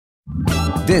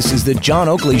This is the John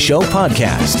Oakley Show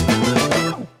podcast.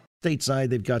 Stateside,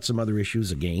 they've got some other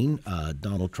issues again.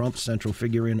 Donald Trump, central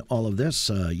figure in all of this.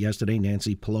 Yesterday,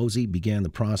 Nancy Pelosi began the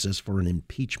process for an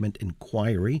impeachment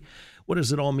inquiry. What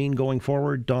does it all mean going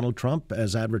forward? Donald Trump,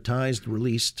 as advertised,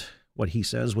 released what he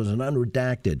says was an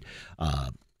unredacted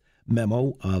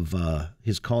memo of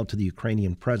his call to the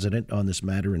Ukrainian president on this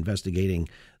matter, investigating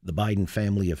the Biden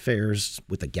family affairs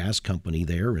with the gas company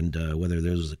there, and whether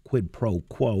there's a quid pro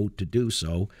quo to do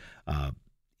so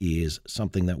is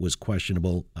something that was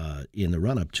questionable in the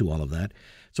run-up to all of that.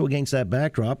 So against that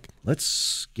backdrop,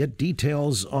 let's get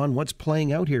details on what's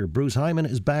playing out here. Bruce Heyman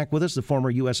is back with us, the former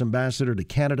U.S. ambassador to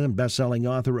Canada and best-selling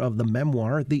author of the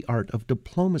memoir, The Art of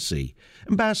Diplomacy.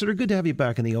 Ambassador, good to have you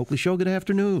back in the Oakley Show. Good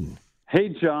afternoon. Hey,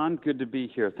 John. Good to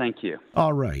be here. Thank you.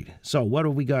 All right. So what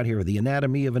have we got here? The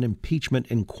anatomy of an impeachment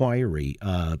inquiry.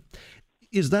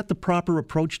 Is that the proper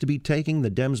approach to be taking?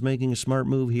 The Dems making a smart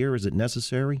move here? Is it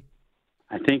necessary?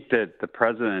 I think that the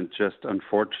president just,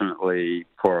 unfortunately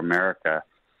for America,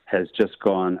 has just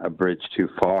gone a bridge too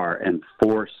far and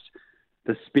forced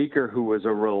the speaker, who was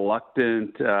a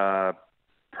reluctant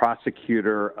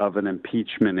prosecutor of an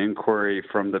impeachment inquiry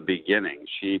from the beginning.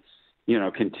 She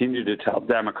continue to tell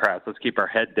Democrats, let's keep our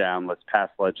head down, let's pass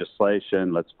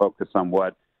legislation, let's focus on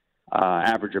what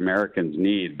average Americans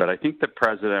need. But I think the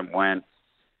president went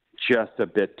just a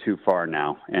bit too far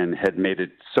now and had made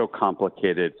it so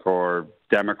complicated for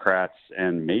Democrats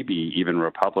and maybe even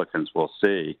Republicans, we'll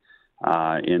see,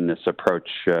 in this approach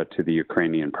to the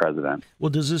Ukrainian president. Well,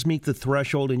 does this meet the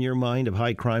threshold in your mind of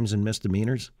high crimes and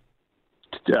misdemeanors?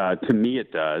 To me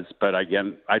it does, but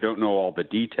again, I don't know all the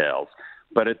details.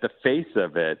 But at the face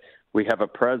of it, we have a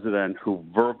president who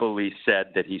verbally said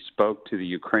that he spoke to the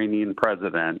Ukrainian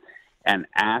president and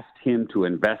asked him to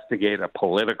investigate a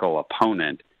political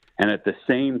opponent, and at the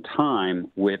same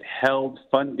time withheld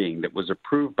funding that was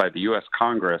approved by the U.S.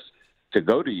 Congress to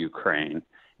go to Ukraine.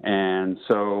 And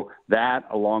so that,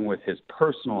 along with his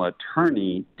personal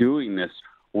attorney doing this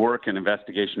work and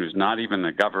investigation, who's not even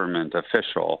a government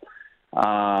official,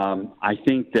 I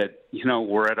think that,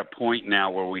 we're at a point now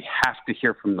where we have to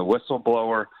hear from the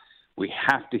whistleblower. We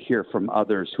have to hear from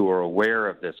others who are aware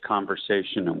of this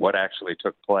conversation and what actually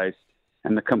took place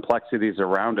and the complexities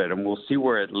around it. And we'll see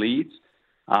where it leads.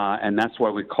 And that's why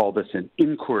we call this an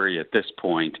inquiry at this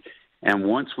point. And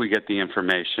once we get the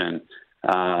information,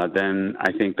 then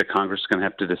I think the Congress is going to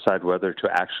have to decide whether to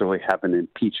actually have an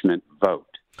impeachment vote.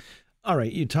 All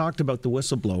right, you talked about the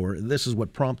whistleblower. This is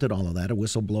what prompted all of that. A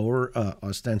whistleblower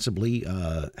ostensibly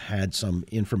had some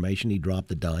information. He dropped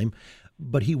a dime,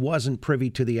 but he wasn't privy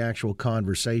to the actual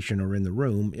conversation or in the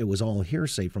room. It was all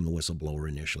hearsay from the whistleblower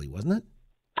initially, wasn't it?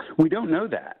 We don't know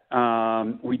that.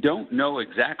 We don't know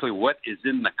exactly what is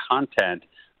in the content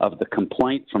of the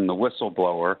complaint from the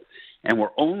whistleblower, and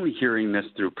we're only hearing this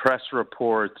through press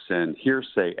reports and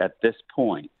hearsay at this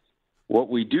point. What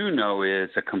we do know is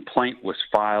a complaint was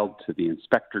filed to the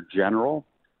Inspector General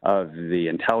of the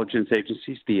intelligence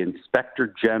agencies. The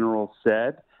Inspector General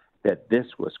said that this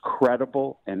was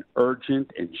credible and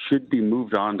urgent and should be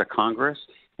moved on to Congress,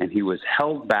 and he was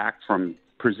held back from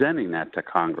presenting that to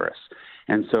Congress.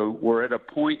 And so we're at a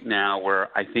point now where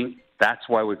I think that's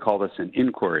why we call this an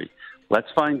inquiry. Let's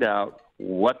find out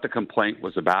what the complaint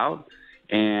was about.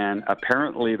 And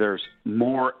apparently there's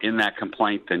more in that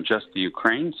complaint than just the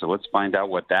Ukraine. So let's find out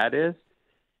what that is.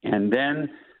 And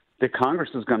then the Congress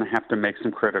is going to have to make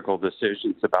some critical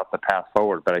decisions about the path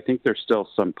forward. But I think there's still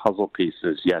some puzzle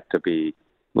pieces yet to be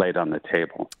laid on the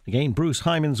table. Again, Bruce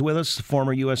Heyman's with us,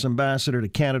 former U.S. ambassador to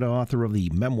Canada, author of the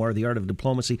memoir, The Art of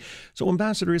Diplomacy. So,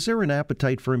 Ambassador, is there an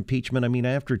appetite for impeachment? I mean,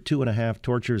 after 2.5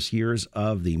 torturous years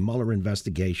of the Mueller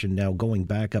investigation, now going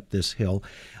back up this hill,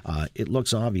 it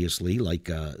looks obviously like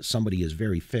somebody is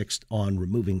very fixed on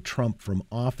removing Trump from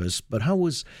office. But how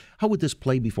would this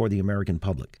play before the American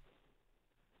public?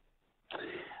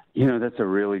 That's a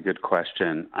really good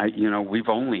question. We've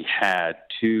only had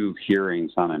 2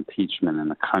 hearings on impeachment in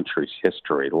the country's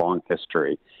history, long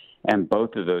history, and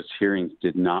both of those hearings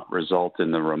did not result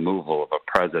in the removal of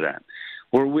a president.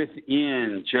 We're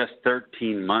within just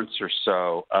 13 months or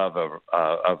so of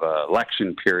an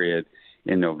election period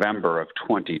in November of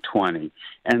 2020.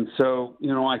 And so,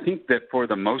 I think that for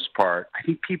the most part, I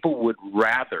think people would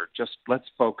rather just let's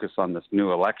focus on this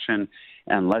new election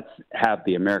and let's have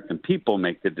the American people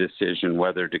make the decision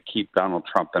whether to keep Donald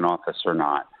Trump in office or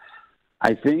not.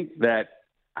 I think that,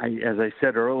 as I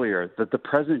said earlier, that the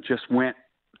president just went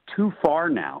too far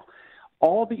now.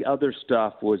 All the other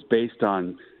stuff was based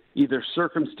on either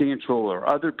circumstantial or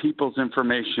other people's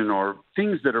information or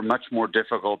things that are much more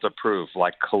difficult to prove,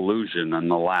 like collusion in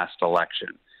the last election.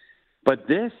 But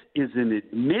this is an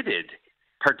admitted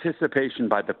participation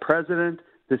by the president.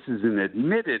 This is an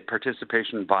admitted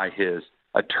participation by his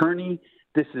attorney.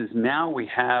 This is now we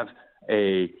have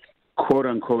a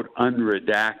quote-unquote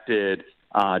unredacted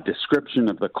description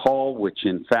of the call, which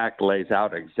in fact lays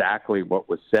out exactly what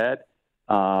was said.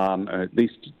 At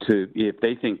least if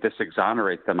they think this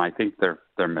exonerates them, I think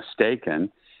they're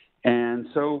mistaken. And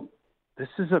so this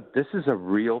is a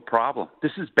real problem.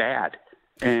 This is bad,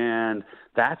 and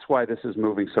that's why this is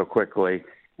moving so quickly.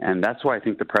 And that's why I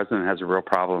think the president has a real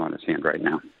problem on his hand right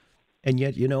now. And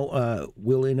yet,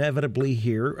 we'll inevitably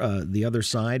hear the other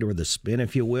side, or the spin,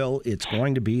 if you will. It's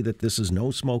going to be that this is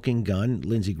no smoking gun.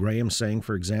 Lindsey Graham saying,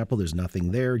 for example, there's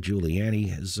nothing there.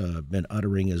 Giuliani has been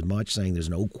uttering as much, saying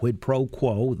there's no quid pro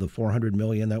quo, the $400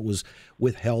 million that was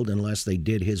withheld unless they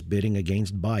did his bidding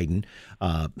against Biden.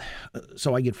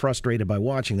 So I get frustrated by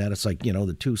watching that. It's like,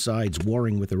 the two sides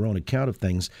warring with their own account of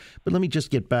things. But let me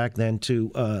just get back then to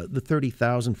the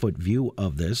 30,000-foot view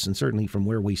of this, and certainly from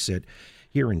where we sit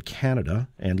here in Canada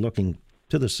and looking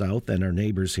to the south and our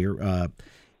neighbors here,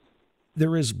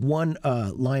 there is one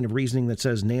line of reasoning that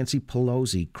says Nancy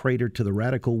Pelosi cratered to the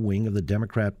radical wing of the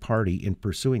Democrat Party in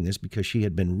pursuing this because she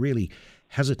had been really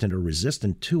hesitant or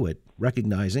resistant to it,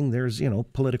 recognizing there's,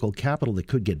 political capital that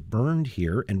could get burned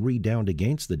here and redound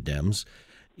against the Dems.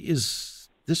 Is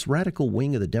this radical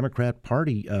wing of the Democrat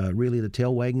Party really the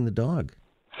tail wagging the dog?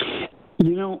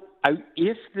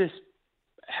 If this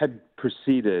had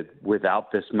proceeded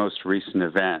without this most recent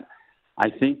event, I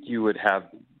think you would have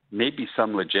maybe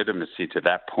some legitimacy to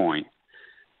that point.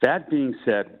 That being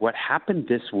said, what happened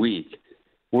this week,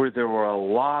 where there were a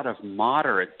lot of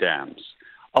moderate Dems,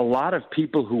 a lot of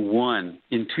people who won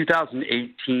in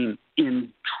 2018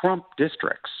 in Trump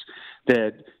districts,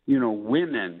 that,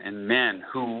 women and men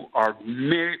who are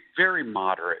very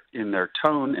moderate in their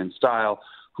tone and style,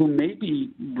 who may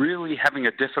be really having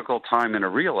a difficult time in a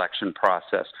re-election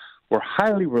process, were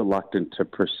highly reluctant to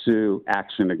pursue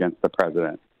action against the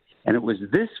president. And it was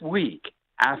this week,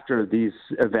 after these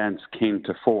events came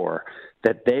to fore,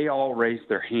 that they all raised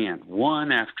their hand,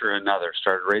 one after another,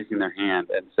 started raising their hand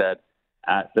and said,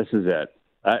 this is it.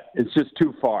 It's just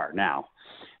too far now.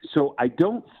 So I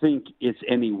don't think it's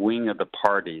any wing of the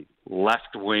party,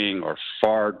 left wing or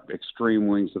far extreme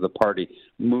wings of the party,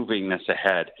 moving this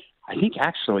ahead. I think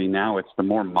actually now it's the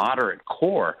more moderate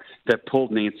core that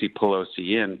pulled Nancy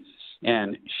Pelosi in,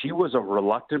 and she was a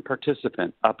reluctant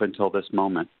participant up until this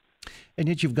moment. And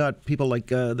yet you've got people like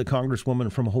the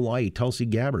Congresswoman from Hawaii, Tulsi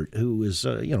Gabbard, who is,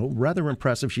 rather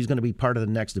impressive. She's going to be part of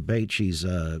the next debate. She's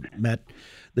met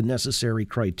the necessary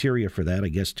criteria for that, I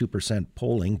guess 2%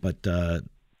 polling, but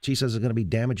she says it's going to be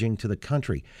damaging to the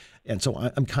country. And so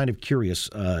I'm kind of curious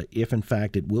if, in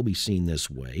fact, it will be seen this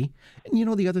way.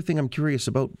 And, the other thing I'm curious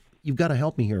about, you've got to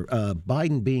help me here.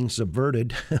 Biden being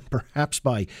subverted, perhaps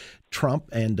by Trump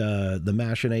and the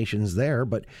machinations there,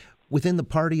 but within the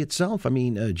party itself,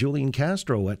 Julian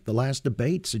Castro at the last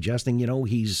debate suggesting,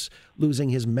 he's losing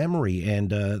his memory. And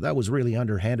that was really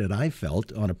underhanded, I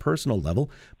felt, on a personal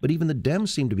level. But even the Dems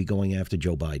seem to be going after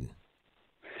Joe Biden.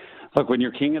 Look, when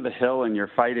you're king of the hill and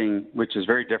you're fighting, which is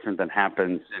very different than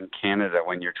happens in Canada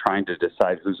when you're trying to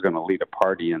decide who's going to lead a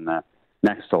party in the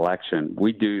next election,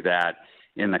 we do that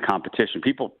in the competition.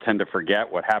 People tend to forget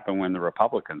what happened when the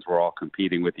Republicans were all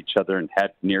competing with each other and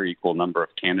had near equal number of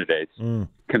candidates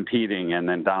competing, and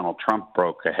then Donald Trump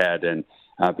broke ahead and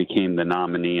became the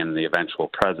nominee and the eventual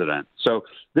president. So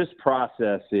this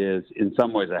process is in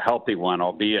some ways a healthy one,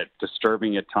 albeit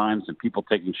disturbing at times, and people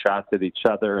taking shots at each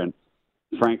other. And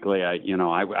frankly, I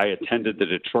attended the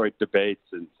Detroit debates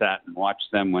and sat and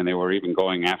watched them when they were even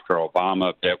going after Obama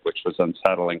a bit, which was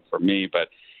unsettling for me. But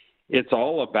it's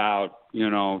all about,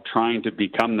 trying to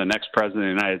become the next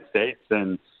president of the United States,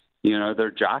 and, they're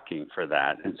jockeying for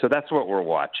that. And so that's what we're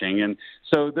watching. And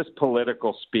so this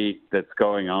political speak that's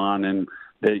going on, and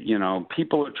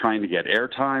people are trying to get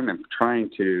airtime and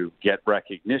trying to get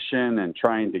recognition and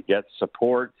trying to get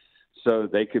support so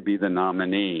they could be the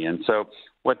nominee. And so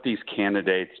what these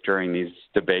candidates during these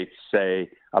debates say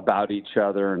about each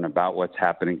other and about what's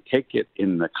happening, take it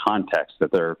in the context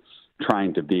that they're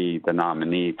trying to be the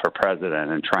nominee for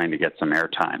president and trying to get some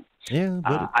airtime. Yeah,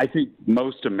 I think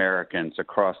most Americans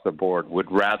across the board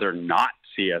would rather not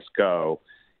see us go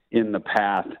in the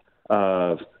path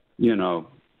of,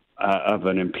 of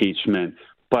an impeachment.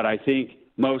 But I think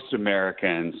most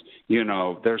Americans,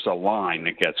 there's a line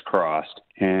that gets crossed.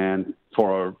 And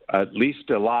for at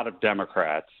least a lot of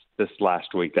Democrats this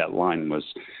last week, that line was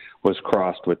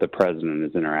crossed with the president and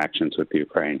his interactions with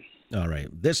Ukraine. All right.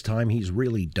 This time he's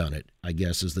really done it, I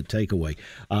guess, is the takeaway.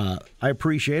 I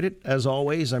appreciate it, as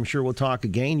always. I'm sure we'll talk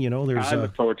again. I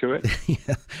look forward to it.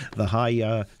 The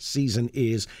high season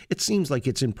it seems like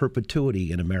it's in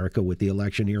perpetuity in America with the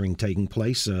electioneering taking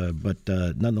place. But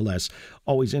nonetheless,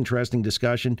 always interesting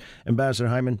discussion. Ambassador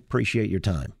Heyman, appreciate your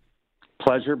time.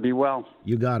 Pleasure. Be well.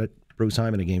 You got it. Bruce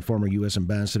Heyman, again, former U.S.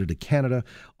 Ambassador to Canada,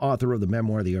 author of the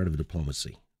memoir, The Art of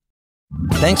Diplomacy.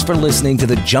 Thanks for listening to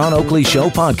the John Oakley Show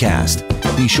podcast.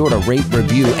 Be sure to rate,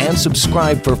 review, and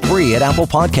subscribe for free at Apple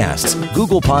Podcasts,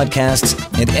 Google Podcasts,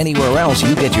 and anywhere else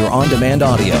you get your on-demand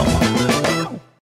audio.